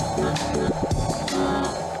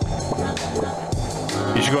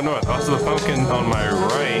 You should go north. Also, the pumpkin on my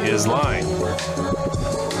right is lying.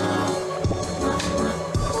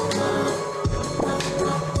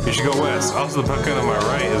 You should go west. Also, the pumpkin on my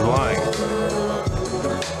right is lying.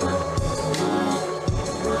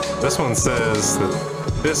 This one says that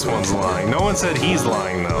this one's lying. No one said he's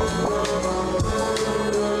lying, though.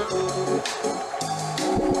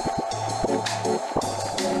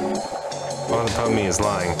 One of me is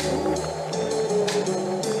lying.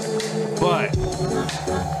 But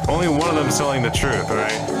only one of them is telling the truth,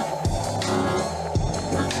 right?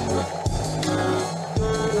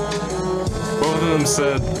 Both of them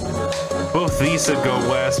said, both these said go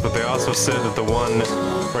west, but they also said that the one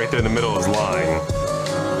right there in the middle is lying.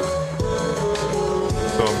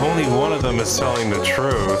 So if only one of them is telling the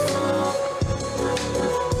truth,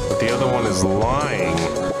 but the other one is lying,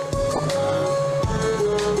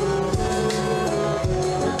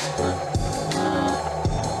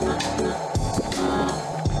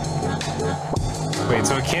 wait,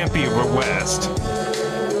 so it can't be west.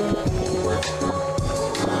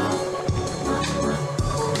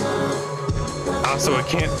 Also, it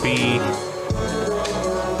can't be...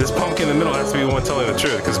 This pumpkin in the middle has to be the one telling the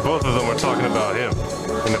truth, because both of them are talking about him.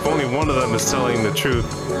 And if only one of them is telling the truth,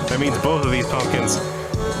 that means both of these pumpkins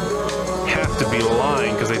have to be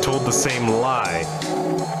lying, because they told the same lie.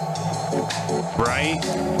 Right?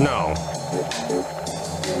 No.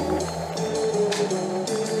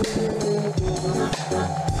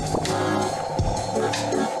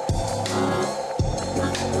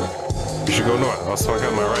 You should go north. Also, I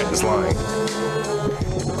got my right is lying.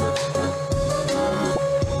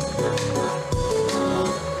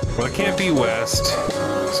 Well, it can't be west.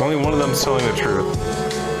 So only one of them is telling the truth.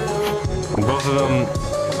 And both of them...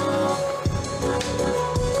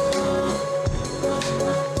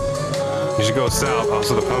 You should go south.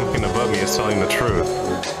 Also, the pumpkin above me is telling the truth.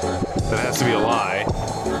 That has to be a lie.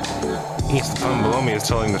 East, the pumpkin below me is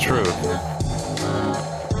telling the truth.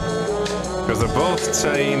 Because they're both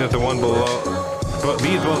saying that the one below... But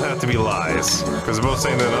these both have to be lies. Because they're both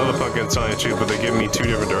saying that another pumpkin is telling the truth, but they give me two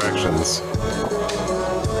different directions.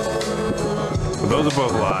 But those are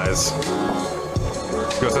both lies.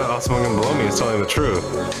 Because that also pumpkin below me is telling the truth.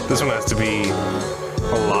 This one has to be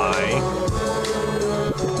a lie.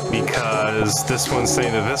 Because this one's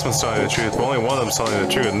saying that this one's telling the truth, but only one of them's telling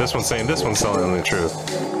the truth, and this one's saying this one's telling the truth.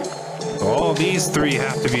 So all these three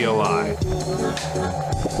have to be a lie.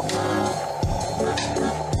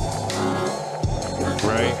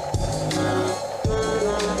 Right?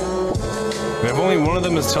 And if only one of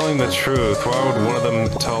them is telling the truth, why would one of them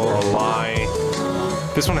tell a lie?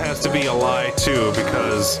 This one has to be a lie too,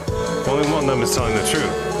 because only one of them is telling the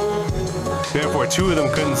truth. Therefore, two of them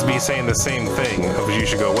couldn't be saying the same thing of you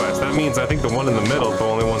should go west. That means I think the one in the middle is the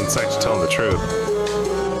only one that's actually telling the truth.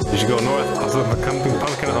 You should go north. Also, the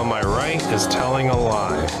pumpkin on my right is telling a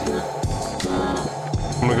lie.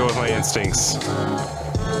 I'm gonna go with my instincts.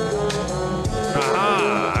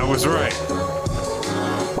 Aha! I was right.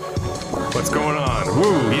 What's going on?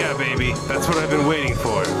 Woo! Yeah, baby. That's what I've been waiting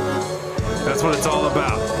for. That's what it's all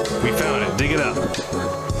about. We found it. Dig it up.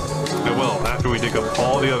 I will, after we dig up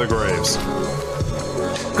all the other graves.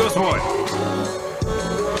 Ghost Boy!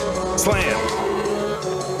 Slam!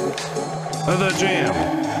 The jam!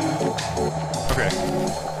 Okay.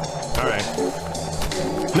 Alright.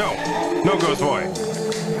 No! No, Ghost Boy!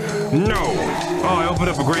 No! Oh, I opened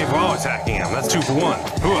up a grave while attacking him. That's 2 for 1.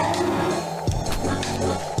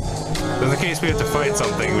 Just in case we have to fight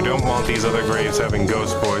something, we don't want these other graves having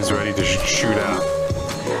Ghost Boys ready to shoot out.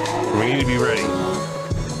 We need to be ready.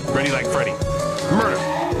 Ready like Freddy. Murder!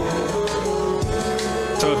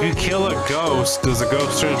 So if you kill a ghost, does a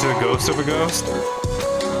ghost turn into the ghost of a ghost?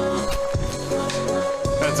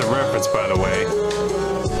 That's a reference, by the way.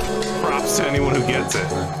 Props to anyone who gets it.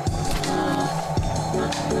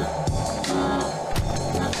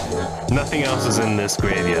 Nothing else is in this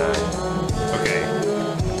graveyard. Okay.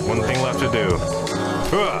 One thing left to do.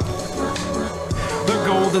 The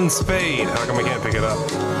golden spade! How come I can't pick it up?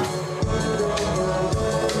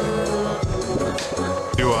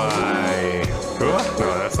 Do I... No,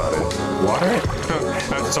 that's not it. Water it?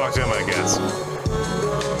 I have to talk to him, I guess.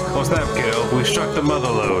 What's that, kiddo? We struck the mother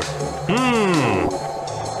lode.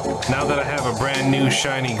 Now that I have a brand new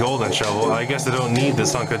shiny golden shovel, I guess I don't need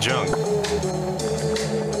this hunk of junk.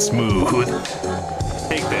 Smooth.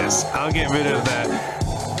 Take this. I'll get rid of that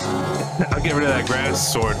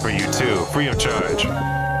grass sword for you too, free of charge.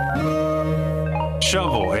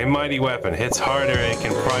 Shovel, a mighty weapon. Hits harder and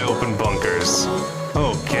can pry open bunkers.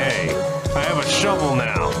 Okay, I have a shovel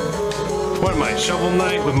now. What am I, Shovel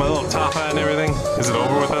Knight with my little top hat and everything? Is it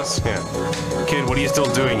over with us? Yeah. Kid, what are you still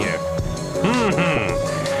doing here?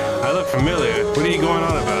 I look familiar. What are you going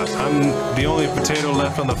on about? I'm the only potato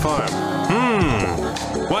left on the farm.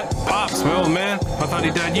 What? Pops, my old man? I thought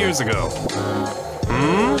he died years ago.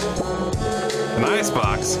 An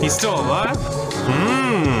icebox? He's still alive?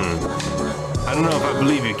 I don't know if I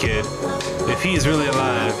believe you, kid. If he's really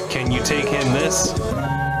alive, can you take him this?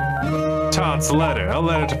 Tots letter. A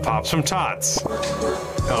letter to Pops from Tots.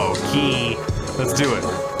 Okay. Let's do it.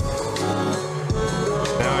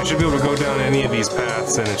 Now I should be able to go down any of these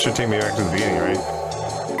paths and it should take me back to the beginning, right?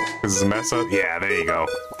 This is a mess up? Yeah, there you go.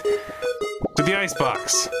 To the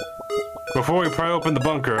icebox. Before we pry open the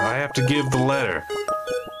bunker, I have to give the letter.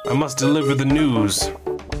 I must deliver the news.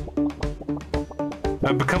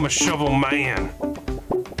 I've become a shovel man.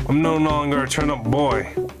 I'm no longer a turnip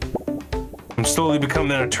boy. I'm slowly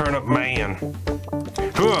becoming a turnip man.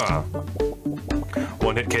 Hooah!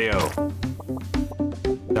 One hit KO.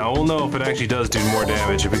 Now we'll know if it actually does do more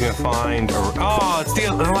damage if we can find a... Oh, it's the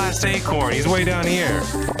last acorn. He's way down here.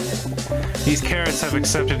 These carrots have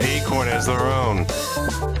accepted acorn as their own.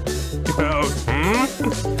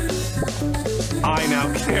 I now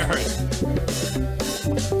carrot.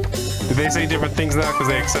 Did they say different things now because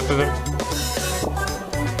they accepted it?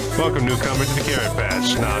 Welcome, newcomer, to the carrot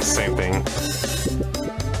patch. Nah, it's the same thing.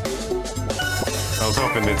 I was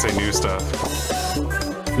hoping they'd say new stuff.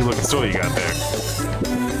 Good looking stool you got there.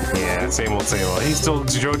 Yeah, same old, same old. He's still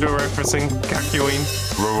JoJo referencing Kakyoin.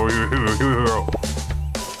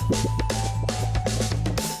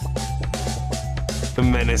 The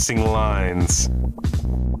menacing lines.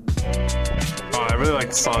 Oh, I really like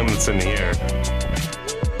the song that's in here.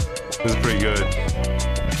 This is pretty good.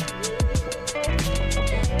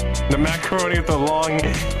 The macaroni with the long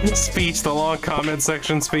speech, the long comment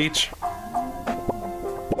section speech.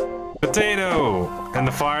 Potato! And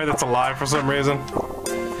the fire that's alive for some reason.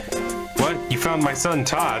 What? You found my son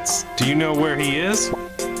Tots. Do you know where he is?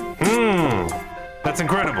 That's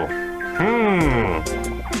incredible.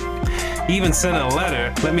 He even sent a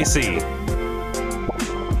letter. Let me see.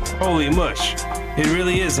 Holy mush. It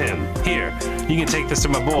really is him. Here, you can take this to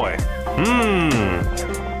my boy.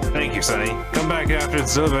 Thank you, Sonny. Come back after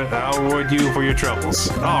it's delivered and I'll reward you for your troubles.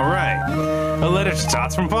 Alright. A letter to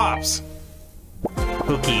Tots from Pops.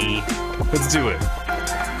 Okay. Let's do it.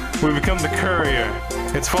 We've become the courier.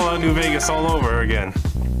 It's Fallout New Vegas all over again.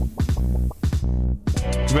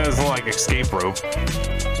 You better than like escape rope.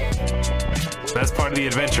 That's part of the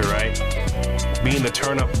adventure, right? Being the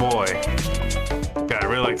turnip boy. God, I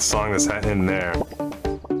really like the song that's in there.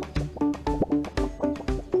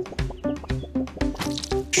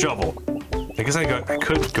 Shovel. I guess I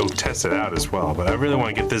could go test it out as well, but I really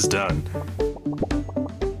want to get this done.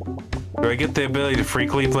 Do I get the ability to free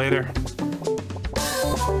cleave later?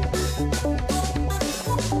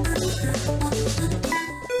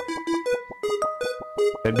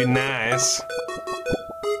 That'd be nice.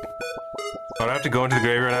 Oh, do I have to go into the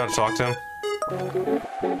graveyard now to talk to him?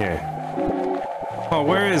 Yeah. Oh,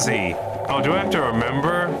 where is he? Oh, do I have to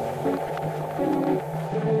remember?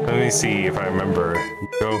 Let me see if I remember.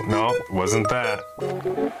 Oh, no, wasn't that.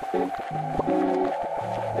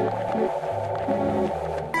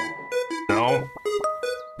 No.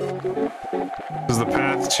 Does the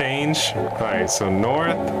path change? Alright, so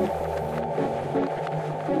north.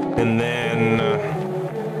 And then...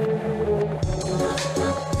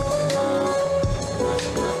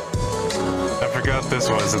 I forgot this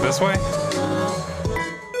one. Is it this way?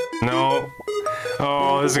 No.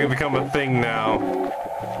 Oh, this is gonna become a thing now.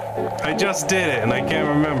 I just did it, and I can't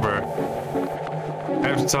remember. I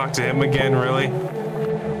have to talk to him again, really?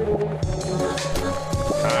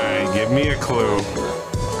 Alright, give me a clue.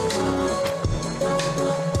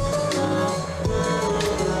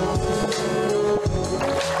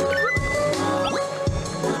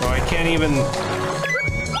 Oh, I can't even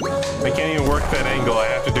work that angle. I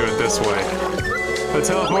have to do it this way. The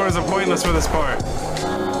teleporters are pointless for this part.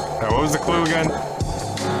 Alright, what was the clue again?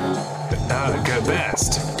 Good,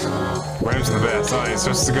 best. Rhymes to the best. Alright, so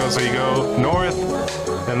it's supposed to go, so you go north,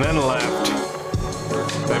 and then left.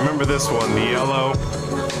 I remember this one, the yellow.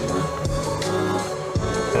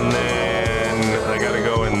 And then I gotta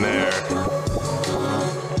go in there.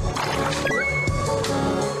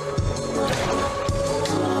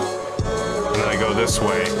 And then I go this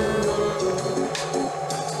way.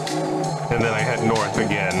 And then I head north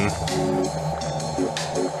again.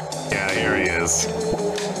 Yeah, here he is.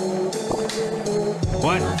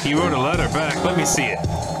 What? He wrote a letter back. Let me see it.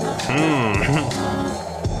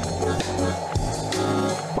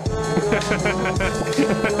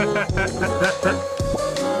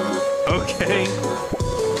 Okay.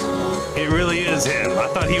 It really is him. I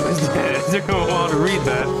thought he was dead. It took him a while to read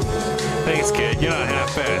that. Thanks, kid. You're not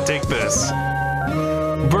half bad. Take this.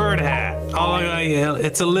 Bird hat. Oh,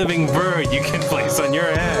 it's a living bird you can place on your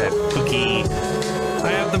head. Cookie. I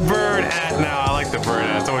have the bird hat now. I like the bird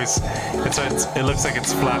hat. It looks like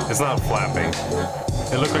it's flap. It's not flapping.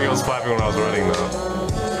 It looked like it was flapping when I was running though.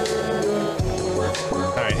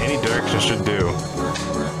 Alright, any direction should do.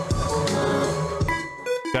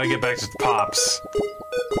 Gotta get back to Pops.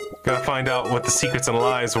 Gotta find out what the secrets and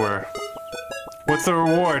lies were. What's the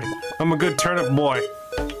reward? I'm a good turnip boy.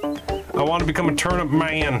 I want to become a turnip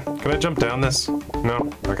man. Can I jump down this?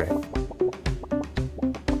 No? Okay.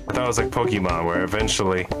 I thought it was like Pokemon, where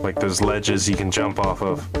eventually, like, there's ledges you can jump off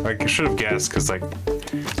of. I should have guessed, because, like,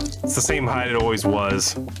 it's the same height it always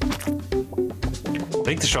was. I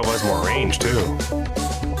think the shovel has more range, too.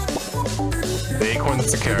 The acorn,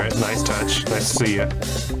 that's a carrot. Nice touch. Nice to see ya.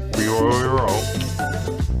 Re-roll.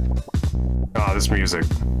 Ah, this music.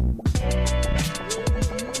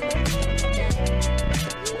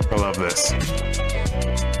 I love this.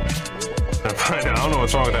 I don't know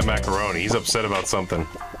what's wrong with that macaroni. He's upset about something.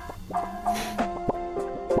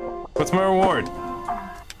 What's my reward?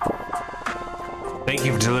 Thank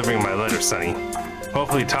you for delivering my letter, Sonny.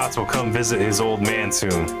 Hopefully Tots will come visit his old man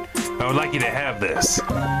soon. I would like you to have this.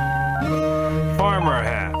 Farmer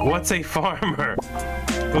hat. What's a farmer?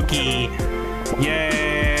 Cookie.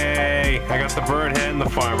 Yay! I got the bird hat and the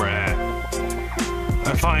farmer hat.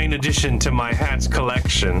 A fine addition to my hats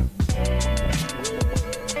collection.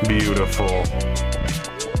 Beautiful.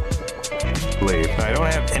 Leave. I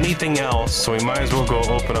don't have anything else, so we might as well go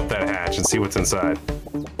open up that hatch and see what's inside.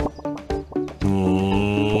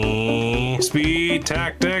 Speed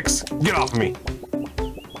tactics. Get off me.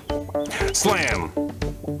 Slam.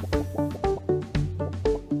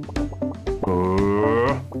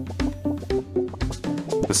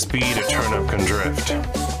 The speed a turnip can drift.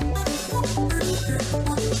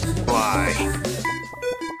 Fly.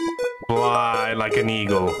 Fly like an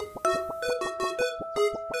eagle.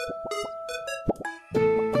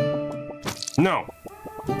 No!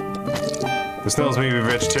 The snails may be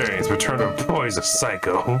vegetarians, but Turnip Boy is a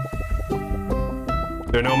psycho.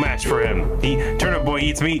 They're no match for him. Turnip Boy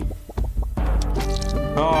eats meat.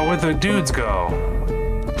 Oh, where'd the dudes go?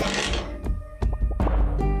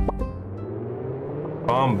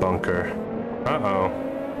 Bomb bunker. Uh-oh.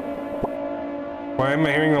 Why am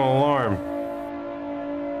I hearing an alarm?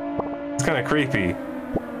 It's kind of creepy.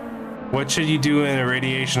 What should you do in a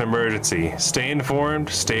radiation emergency? Stay informed,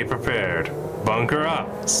 stay prepared. Bunker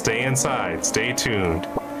up, stay inside, stay tuned.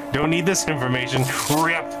 Don't need this information.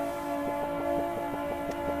 Rip!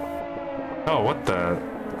 Oh, what the?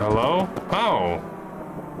 Hello? Oh!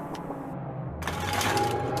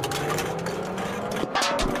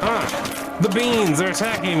 Ah! The beans! They're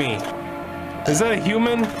attacking me! Is that a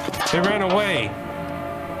human? They ran away.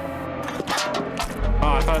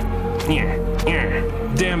 Oh, I thought... Yeah.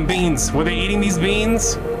 Damn beans. Were they eating these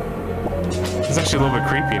beans? It's actually a little bit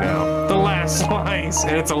creepy now. The last slice,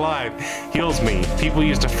 and it's alive. Heals me. People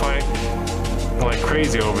used to fight like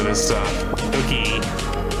crazy over this stuff. Okay.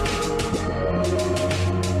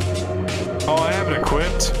 Oh, I have it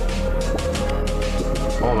equipped.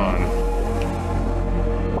 Hold on.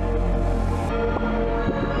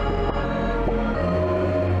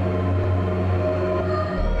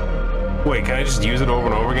 Wait, can I just use it over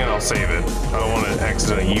and over again? I'll save it. I don't want to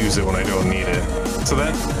accidentally use it when I don't need it. So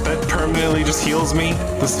that permanently just heals me?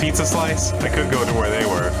 This pizza slice? I could go to where they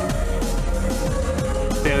were.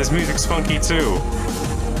 Yeah, this music's funky too.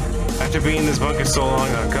 After being in this bunker so long,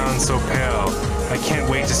 I've gone so pale. I can't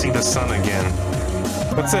wait to see the sun again.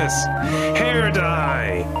 What's this? Hair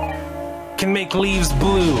dye! Can make leaves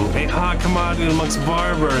blue. A hot commodity amongst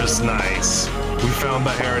barbers. Nice. We found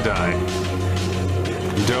the hair dye.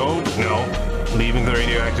 Dope? No. Leaving the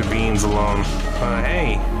radioactive beans alone.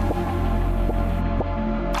 Hey.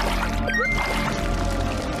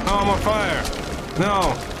 Oh, I'm on fire.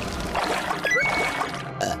 No.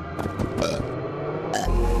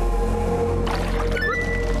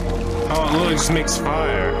 Oh, it literally just makes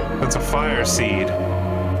fire. That's a fire seed.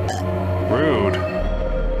 Rude.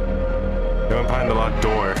 Go behind the locked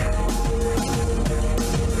door.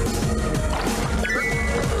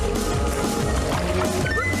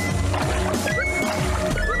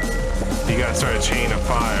 You gotta start a chain of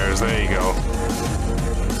fires. There you go.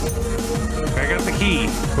 I got the key.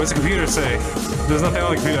 What's the computer say? There's nothing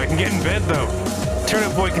on the computer. I can get in bed though.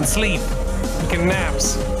 Turnip Boy can sleep. He can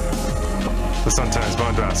naps. The sometimes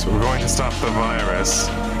Bondas. We're going to stop the virus.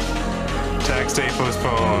 Tax day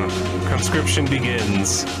postponed. Conscription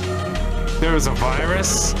begins. There was a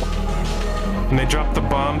virus? And they dropped the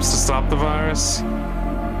bombs to stop the virus?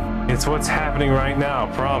 It's what's happening right now,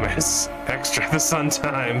 promise. Extra the Sun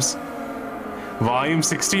Times. Volume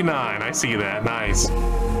 69, I see that, nice.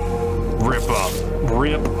 Rip up,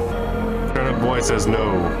 rip. Turnip Boy says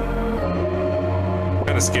no.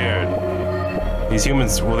 Kinda scared. These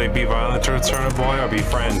humans, will they be violent towards Turnip Boy or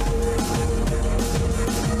befriend?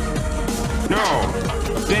 No!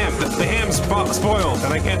 Damn, the ham's spoiled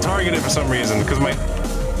and I can't target it for some reason because my...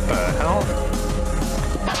 the hell?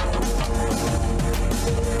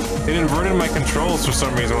 It inverted my controls for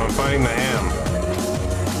some reason when I'm fighting the ham.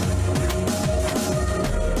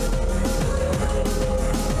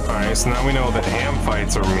 Alright, so now we know that ham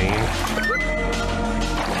fights are mean.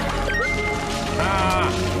 Ah!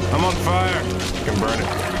 I'm on fire! I can burn it.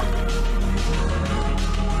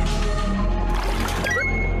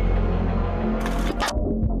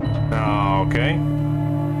 Okay.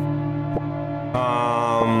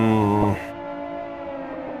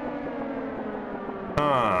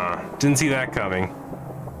 Didn't see that coming.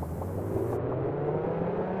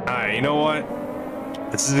 Alright, you know what?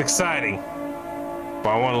 This is exciting. But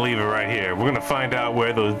I want to leave it right here. We're gonna find out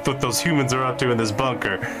what those humans are up to in this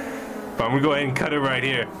bunker. But I'm gonna go ahead and cut it right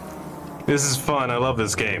here. This is fun. I love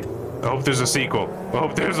this game. I hope there's a sequel. I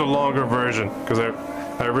hope there's a longer version, because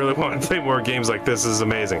I really want to play more games like this. This is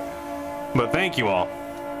amazing. But thank you all.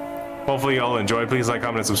 Hopefully you all enjoyed. Please like,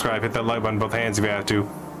 comment, and subscribe. Hit that like button both hands if you have to.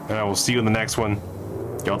 And I will see you in the next one.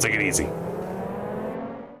 Y'all take it easy.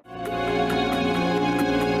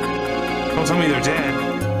 Don't tell me they're dead.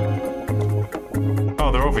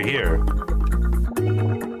 Oh, they're over here.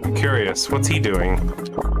 I'm curious. What's he doing?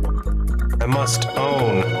 I must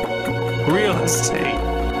own real estate.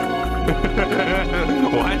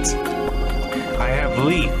 What? I have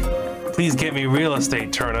leaf. Please get me real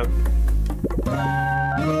estate, Turnip.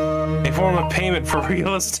 A form of payment for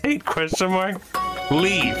real estate? Question mark.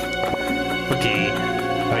 Leave. Okay.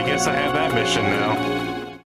 I guess I have that mission now.